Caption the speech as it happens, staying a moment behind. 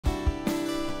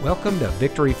Welcome to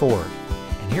Victory Ford,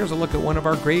 and here's a look at one of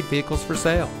our great vehicles for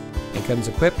sale. It comes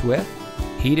equipped with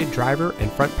heated driver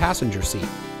and front passenger seat,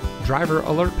 driver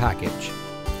alert package,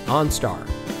 OnStar,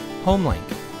 HomeLink,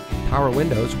 power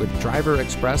windows with driver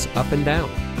express up and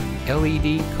down,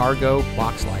 LED cargo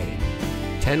box lighting,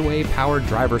 10-way power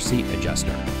driver seat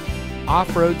adjuster,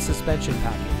 off-road suspension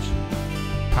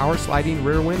package, power sliding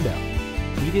rear window,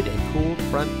 heated and cooled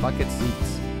front bucket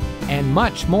seats, and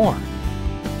much more.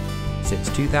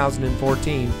 Since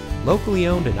 2014, locally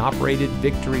owned and operated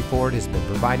Victory Ford has been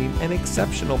providing an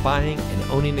exceptional buying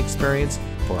and owning experience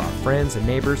for our friends and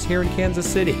neighbors here in Kansas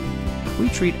City. We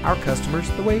treat our customers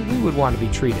the way we would want to be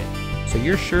treated, so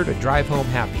you're sure to drive home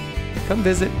happy. Come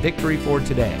visit Victory Ford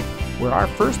today, where our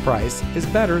first price is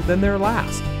better than their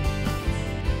last.